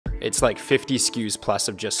It's like 50 SKUs plus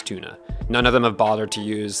of just tuna. None of them have bothered to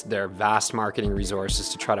use their vast marketing resources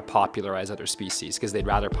to try to popularize other species, because they'd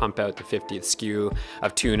rather pump out the 50th SKU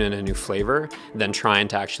of tuna in a new flavor than trying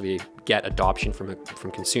to actually get adoption from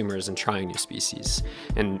consumers and trying new species.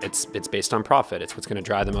 And it's based on profit. It's what's going to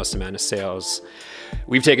drive the most amount of sales.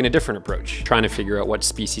 We've taken a different approach, trying to figure out what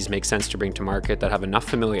species make sense to bring to market that have enough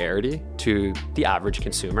familiarity to the average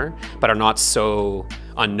consumer, but are not so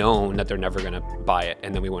unknown that they're never going to buy it,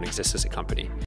 and then we won't exist as a company.